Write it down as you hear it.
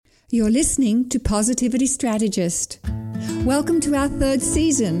You're listening to Positivity Strategist. Welcome to our third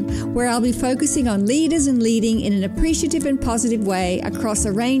season, where I'll be focusing on leaders and leading in an appreciative and positive way across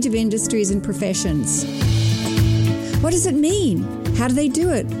a range of industries and professions. What does it mean? How do they do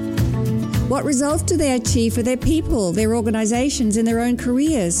it? What results do they achieve for their people, their organizations, and their own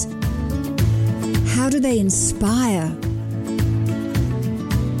careers? How do they inspire?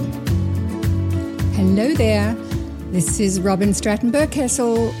 Hello there. This is Robin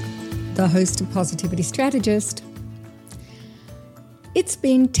Stratton-Burkessel, the host of Positivity Strategist. It's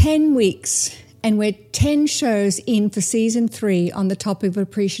been 10 weeks and we're 10 shows in for Season 3 on the topic of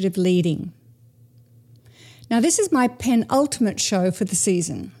appreciative leading. Now, this is my penultimate show for the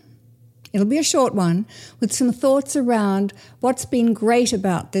season. It'll be a short one with some thoughts around what's been great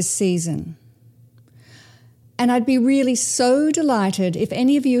about this season. And I'd be really so delighted if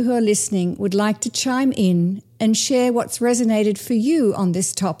any of you who are listening would like to chime in and share what's resonated for you on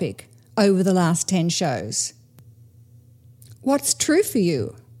this topic over the last 10 shows. What's true for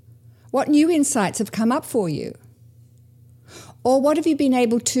you? What new insights have come up for you? Or what have you been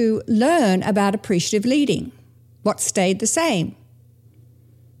able to learn about appreciative leading? What stayed the same?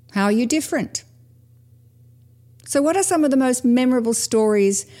 How are you different? So what are some of the most memorable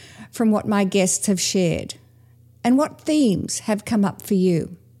stories from what my guests have shared? And what themes have come up for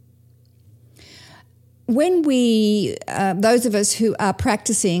you? When we, those of us who are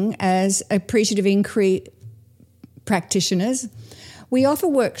practicing as appreciative inquiry practitioners, we offer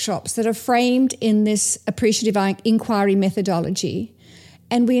workshops that are framed in this appreciative inquiry methodology,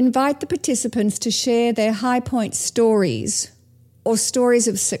 and we invite the participants to share their high point stories or stories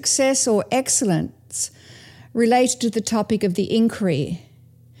of success or excellence related to the topic of the inquiry.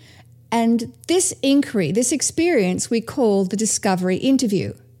 And this inquiry, this experience, we call the discovery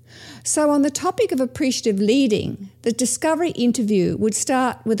interview. So on the topic of appreciative leading, the discovery interview would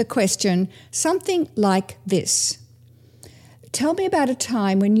start with a question, something like this. Tell me about a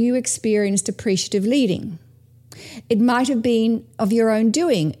time when you experienced appreciative leading. It might have been of your own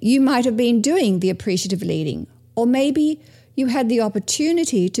doing. You might have been doing the appreciative leading. Or maybe you had the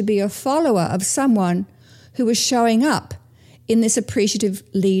opportunity to be a follower of someone who was showing up in this appreciative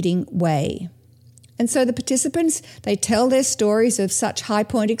leading way. And so the participants, they tell their stories of such high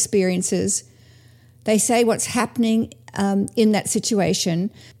point experiences. They say what's happening in that situation.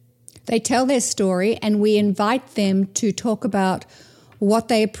 They tell their story, and we invite them to talk about what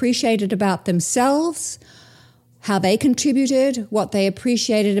they appreciated about themselves, how they contributed, what they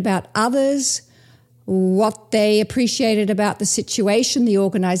appreciated about others, what they appreciated about the situation, the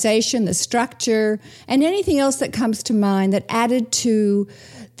organization, the structure, and anything else that comes to mind that added to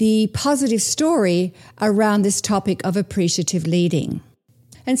the positive story around this topic of appreciative leading.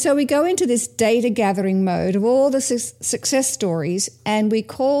 And so we go into this data gathering mode of all the success stories, and we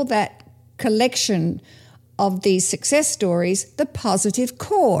call that collection of these success stories the positive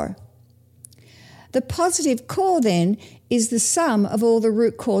core. The positive core then is the sum of all the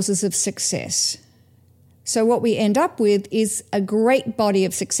root causes of success. So what we end up with is a great body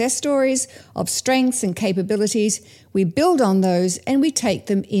of success stories, of strengths and capabilities. We build on those and we take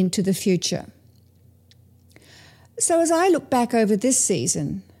them into the future. So as I look back over this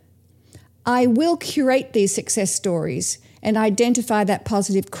season, I will curate these success stories and identify that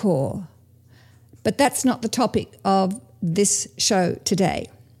positive core. But that's not the topic of this show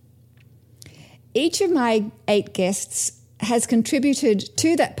today. Each of my 8 guests has contributed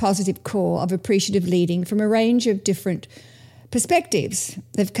to that positive core of appreciative leading from a range of different perspectives.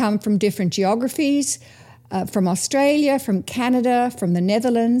 They've come from different geographies, from Australia, from Canada, from the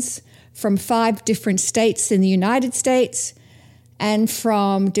Netherlands, from 5 different states in the United States, and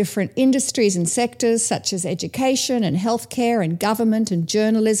from different industries and sectors such as education and healthcare and government and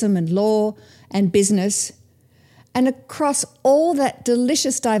journalism and law and business. And across all that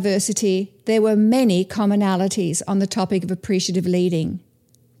delicious diversity, there were many commonalities on the topic of appreciative leading.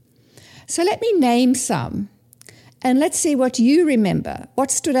 So let me name some, and let's see what you remember,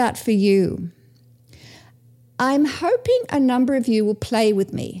 what stood out for you. I'm hoping a number of you will play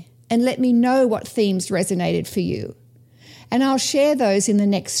with me and let me know what themes resonated for you. And I'll share those in the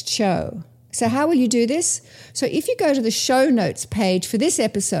next show. So how will you do this? So if you go to the show notes page for this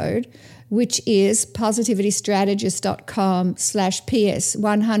episode, which is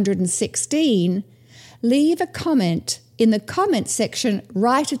positivitystrategist.com/PS116, leave a comment in the comment section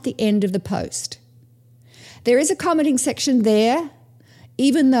right at the end of the post. There is a commenting section there,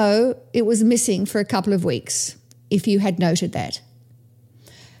 even though it was missing for a couple of weeks, if you had noted that.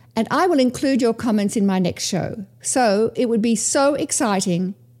 And I will include your comments in my next show. So it would be so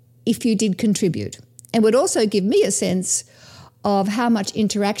exciting if you did contribute, and would also give me a sense of how much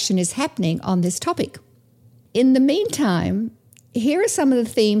interaction is happening on this topic. In the meantime, here are some of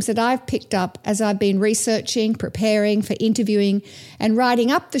the themes that I've picked up as I've been researching, preparing for interviewing, and writing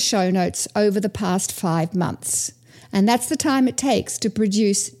up the show notes over the past 5 months. And that's the time it takes to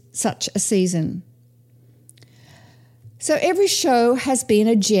produce such a season. So every show has been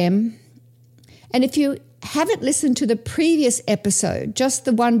a gem. And if you haven't listened to the previous episode, just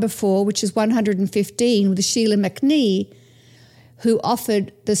the one before, which is 115 with Sheila McNee, who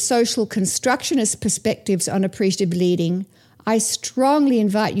offered the social constructionist perspectives on appreciative leading, I strongly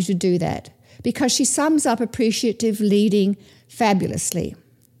invite you to do that because she sums up appreciative leading fabulously.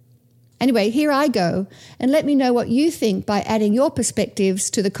 Anyway, here I go, and let me know what you think by adding your perspectives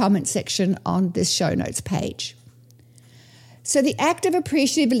to the comment section on this show notes page. So the act of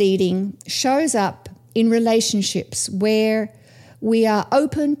appreciative leading shows up in relationships where we are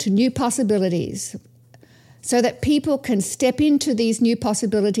open to new possibilities so that people can step into these new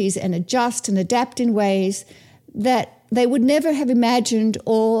possibilities and adjust and adapt in ways that they would never have imagined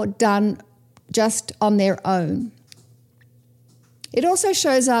or done just on their own. It also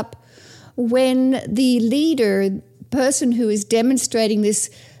shows up when the leader, person who is demonstrating this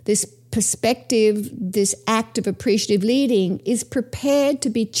perspective, this act of appreciative leading, is prepared to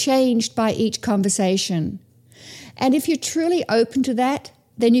be changed by each conversation. And if you're truly open to that,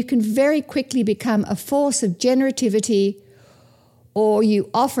 then you can very quickly become a force of generativity, or you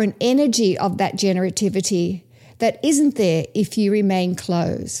offer an energy of that generativity that isn't there if you remain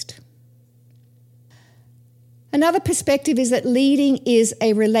closed. Another perspective is that leading is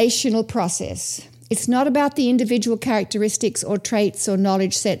a relational process. It's not about the individual characteristics or traits or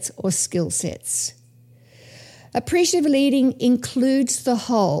knowledge sets or skill sets. Appreciative leading includes the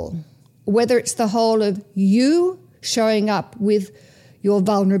whole, whether it's the whole of you showing up with your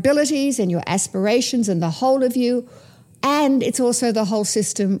vulnerabilities and your aspirations and the whole of you, and it's also the whole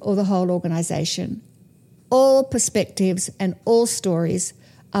system or the whole organization. All perspectives and all stories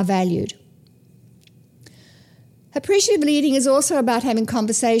are valued. Appreciative leading is also about having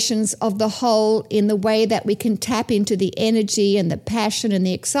conversations of the whole in the way that we can tap into the energy and the passion and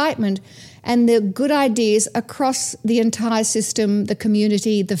the excitement and the good ideas across the entire system, the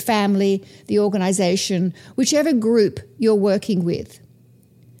community, the family, the organization, whichever group you're working with.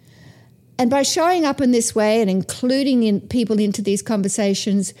 And by showing up in this way and including people into these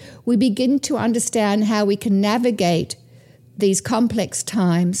conversations, we begin to understand how we can navigate these complex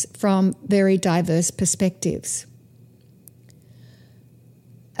times from very diverse perspectives.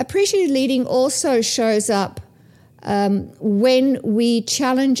 Appreciative leading also shows up when we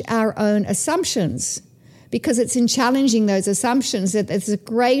challenge our own assumptions, because it's in challenging those assumptions that there's the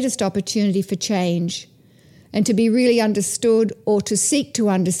greatest opportunity for change and to be really understood or to seek to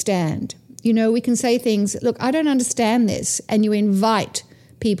understand. You know, we can say things, look, I don't understand this, and you invite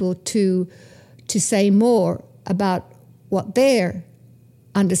people to say more about what their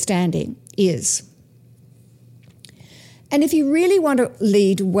understanding is. And if you really want to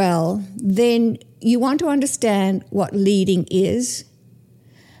lead well, then you want to understand what leading is.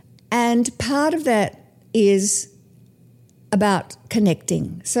 And part of that is about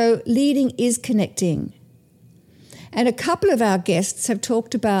connecting. So leading is connecting. And a couple of our guests have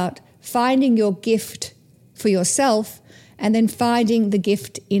talked about finding your gift for yourself and then finding the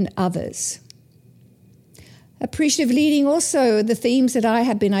gift in others. Appreciative leading also, the themes that I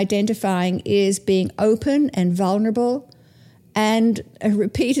have been identifying is being open and vulnerable. And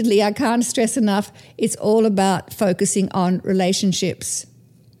repeatedly, I can't stress enough, it's all about focusing on relationships.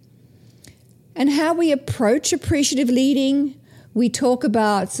 And how we approach appreciative leading, we talk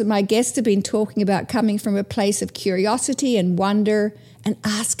about, so my guests have been talking about coming from a place of curiosity and wonder and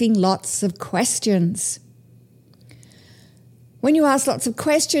asking lots of questions. When you ask lots of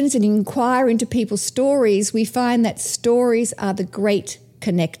questions and inquire into people's stories, we find that stories are the great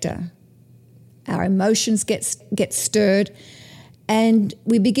connector. Our emotions get stirred, and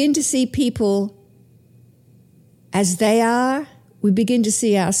we begin to see people as they are. We begin to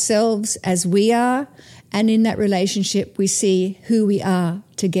see ourselves as we are, and in that relationship, we see who we are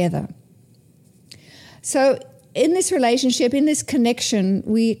together. So in this relationship, in this connection,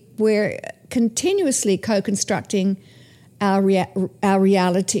 we're continuously co-constructing our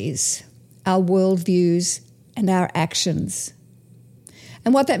realities, our worldviews, and our actions.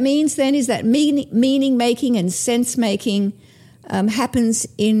 And what that means then is that meaning-making and sense-making happens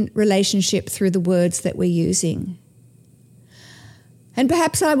in relationship through the words that we're using. And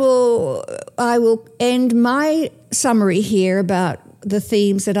perhaps I will end my summary here about the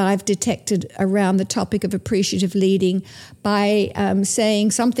themes that I've detected around the topic of appreciative leading by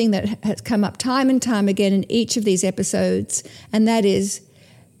saying something that has come up time and time again in each of these episodes, and that is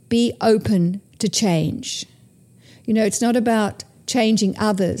be open to change. You know, it's not about changing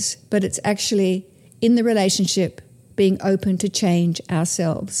others, but it's actually in the relationship being open to change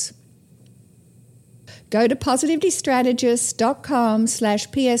ourselves. Go to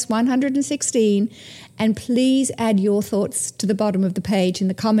positivitystrategist.com/PS116 and please add your thoughts to the bottom of the page in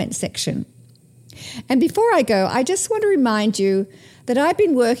the comments section. And before I go, I just want to remind you that I've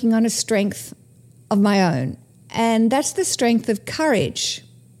been working on a strength of my own, and that's the strength of courage.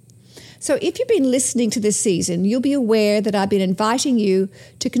 So if you've been listening to this season, you'll be aware that I've been inviting you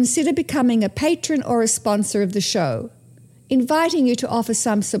to consider becoming a patron or a sponsor of the show, inviting you to offer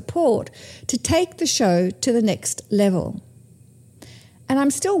some support to take the show to the next level. And I'm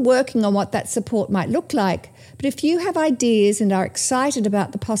still working on what that support might look like, but if you have ideas and are excited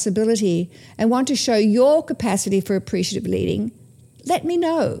about the possibility and want to show your capacity for appreciative leading, let me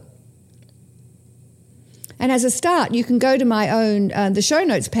know. And as a start, you can go to my own, the show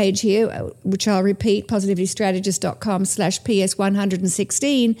notes page here, which I'll repeat,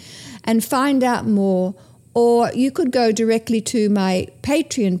 positivitystrategist.com/PS116, and find out more. Or you could go directly to my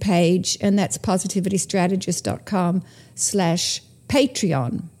Patreon page, and that's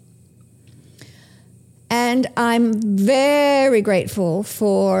positivitystrategist.com/Patreon. And I'm very grateful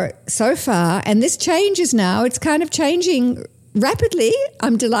for so far, and this changes now, it's kind of changing rapidly,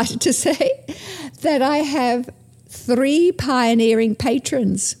 I'm delighted to say, that I have 3 pioneering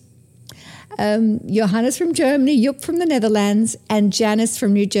patrons. Johannes from Germany, Jupp from the Netherlands, and Janice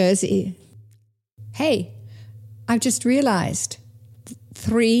from New Jersey. Hey, I've just realized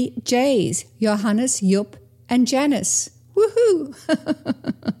 3 J's, Johannes, Jupp, and Janice. Woohoo!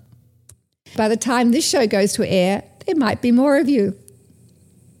 By the time this show goes to air, there might be more of you.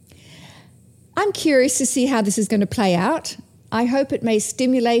 I'm curious to see how this is going to play out. I hope it may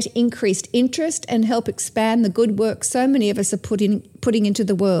stimulate increased interest and help expand the good work so many of us are putting into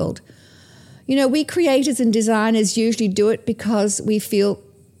the world. You know, we creators and designers usually do it because we feel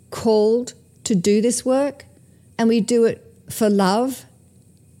called to do this work, and we do it for love,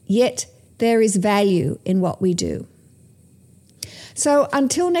 yet there is value in what we do. So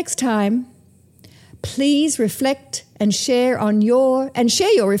until next time, please reflect and share your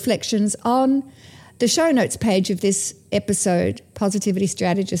reflections on the show notes page of this episode,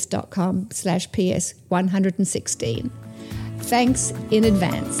 positivitystrategist.com/PS116. Thanks in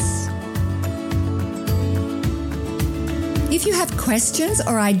advance. If you have questions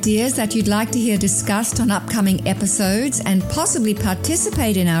or ideas that you'd like to hear discussed on upcoming episodes and possibly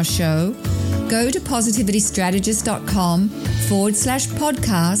participate in our show, go to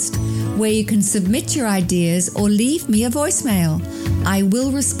positivitystrategist.com/podcast, where you can submit your ideas or leave me a voicemail. I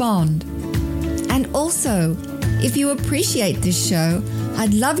will respond. And also, if you appreciate this show,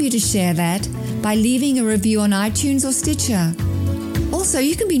 I'd love you to share that by leaving a review on iTunes or Stitcher. Also,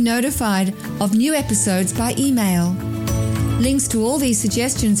 you can be notified of new episodes by email. Links to all these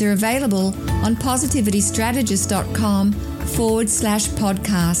suggestions are available on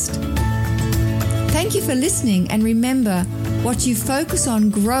positivitystrategist.com/podcast. Thank you for listening, and remember, what you focus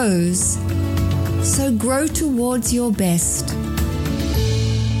on grows, so grow towards your best.